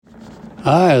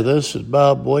Hi, this is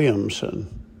Bob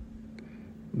Williamson.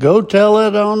 Go tell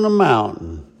it on the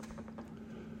mountain.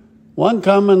 One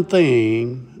common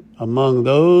theme among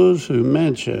those who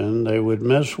mentioned they would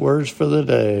miss words for the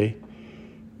day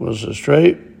was the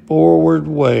straightforward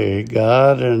way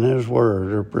God and His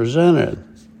Word are presented.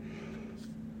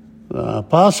 The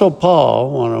Apostle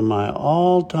Paul, one of my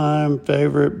all-time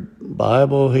favorite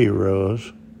Bible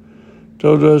heroes,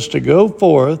 told us to go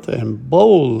forth and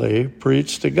boldly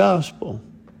preach the gospel.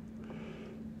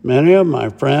 Many of my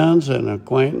friends and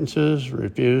acquaintances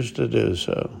refuse to do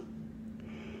so.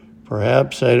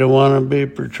 Perhaps they don't want to be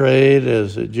portrayed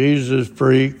as a Jesus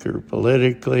freak or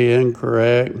politically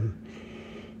incorrect.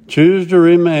 Choose to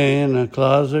remain a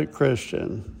closet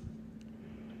Christian.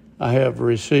 I have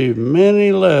received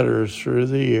many letters through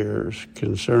the years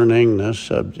concerning this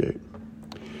subject.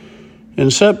 In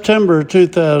September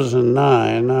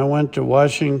 2009, I went to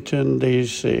Washington,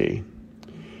 D.C.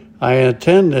 I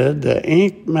attended the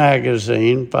Inc.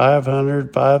 magazine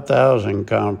 500-5000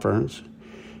 conference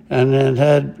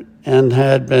and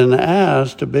had been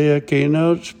asked to be a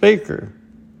keynote speaker.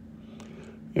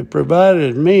 It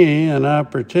provided me an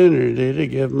opportunity to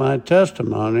give my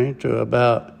testimony to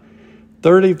about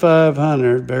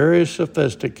 3,500 very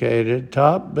sophisticated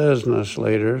top business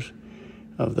leaders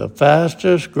of the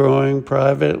fastest growing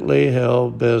privately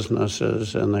held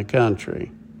businesses in the country.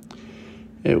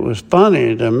 It was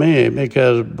funny to me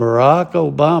because Barack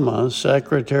Obama,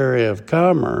 Secretary of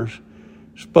Commerce,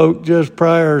 spoke just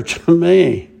prior to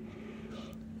me.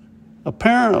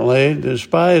 Apparently,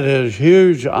 despite his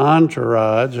huge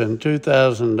entourage and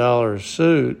 $2,000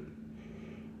 suit,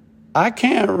 I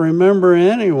can't remember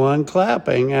anyone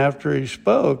clapping after he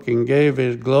spoke and gave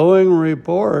his glowing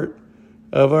report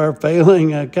of our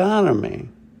failing economy.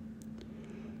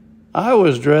 I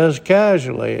was dressed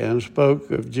casually and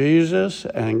spoke of Jesus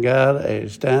and got a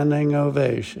standing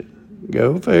ovation.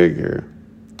 Go figure.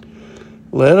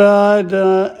 Little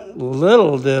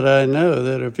did I know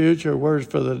that a future Words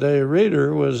for the Day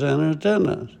reader was in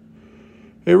attendance.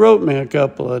 He wrote me a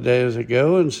couple of days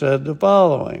ago and said the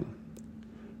following.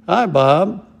 Hi,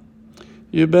 Bob.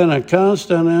 You've been a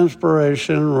constant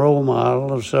inspiration, role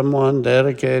model of someone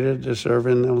dedicated to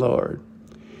serving the Lord.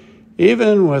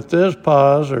 Even with this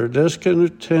pause or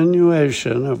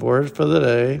discontinuation of Words for the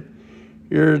Day,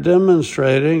 you're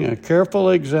demonstrating a careful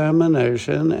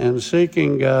examination and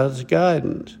seeking God's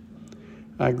guidance.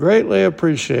 I greatly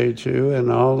appreciate you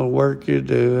and all the work you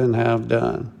do and have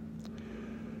done.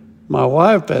 My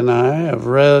wife and I have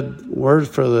read Words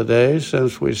for the Day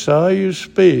since we saw you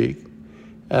speak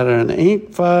at an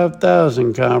Inc.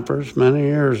 5000 conference many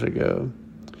years ago.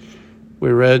 We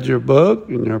read your book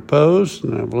and your posts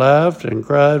and have laughed and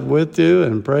cried with you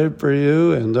and prayed for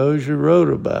you and those you wrote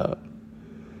about.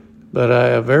 But I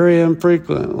have very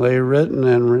infrequently written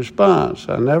in response.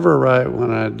 I never write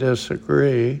when I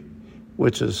disagree,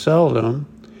 which is seldom,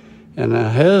 and I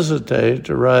hesitate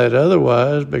to write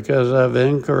otherwise because I've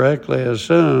incorrectly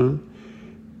assumed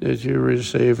that you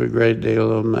receive a great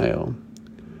deal of mail.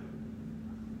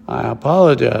 I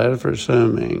apologize for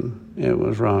assuming it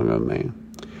was wrong of me.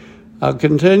 I'll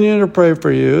continue to pray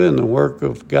for you in the work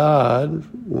of God.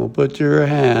 Will put your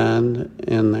hand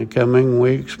in the coming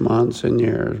weeks, months, and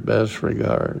years. Best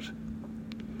regards.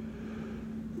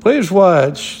 Please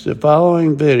watch the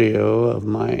following video of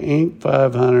my Inc.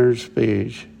 500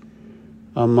 speech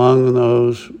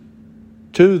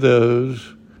to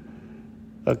those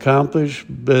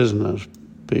accomplished business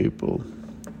people.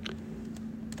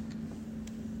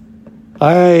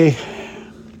 I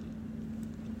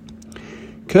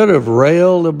could have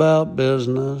railed about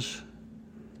business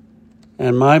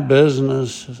and my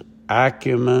business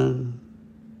acumen,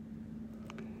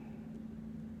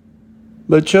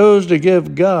 but chose to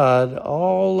give God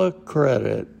all the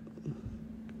credit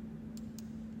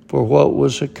for what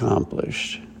was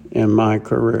accomplished in my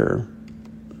career.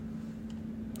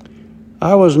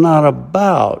 I was not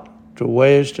about to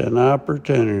waste an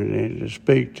opportunity to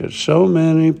speak to so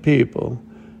many people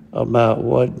about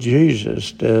what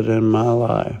Jesus did in my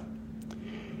life.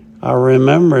 I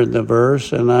remembered the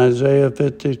verse in Isaiah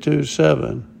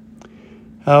 52:7.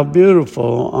 How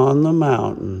beautiful on the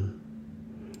mountain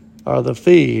are the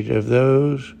feet of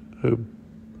those who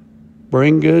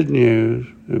bring good news,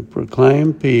 who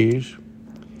proclaim peace,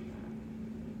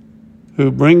 who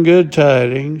bring good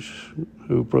tidings,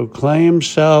 who proclaim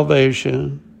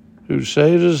salvation, who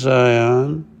say to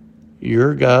Zion,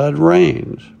 your God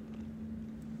reigns.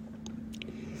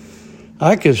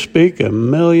 I could speak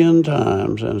 1,000,000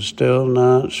 times and still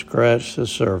not scratch the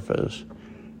surface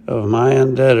of my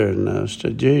indebtedness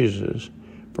to Jesus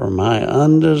for my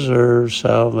undeserved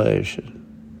salvation.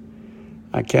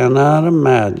 I cannot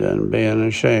imagine being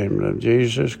ashamed of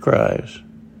Jesus Christ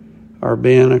or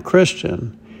being a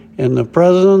Christian in the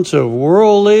presence of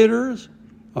world leaders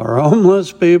or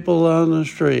homeless people on the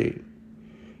street.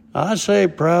 I say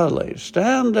proudly,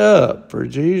 stand up for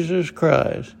Jesus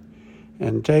Christ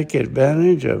and take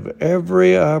advantage of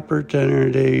every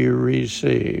opportunity you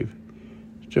receive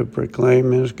to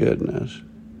proclaim his goodness.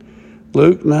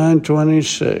 Luke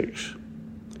 9:26.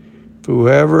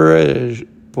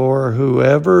 For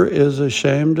whoever is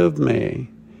ashamed of me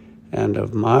and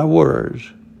of my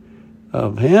words,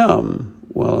 of him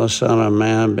will the Son of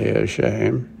Man be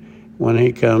ashamed when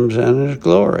he comes in his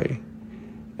glory,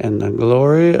 and the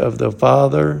glory of the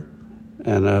Father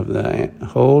and of the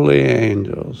holy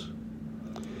angels.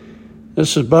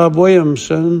 This is Bob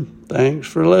Williamson. Thanks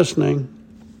for listening.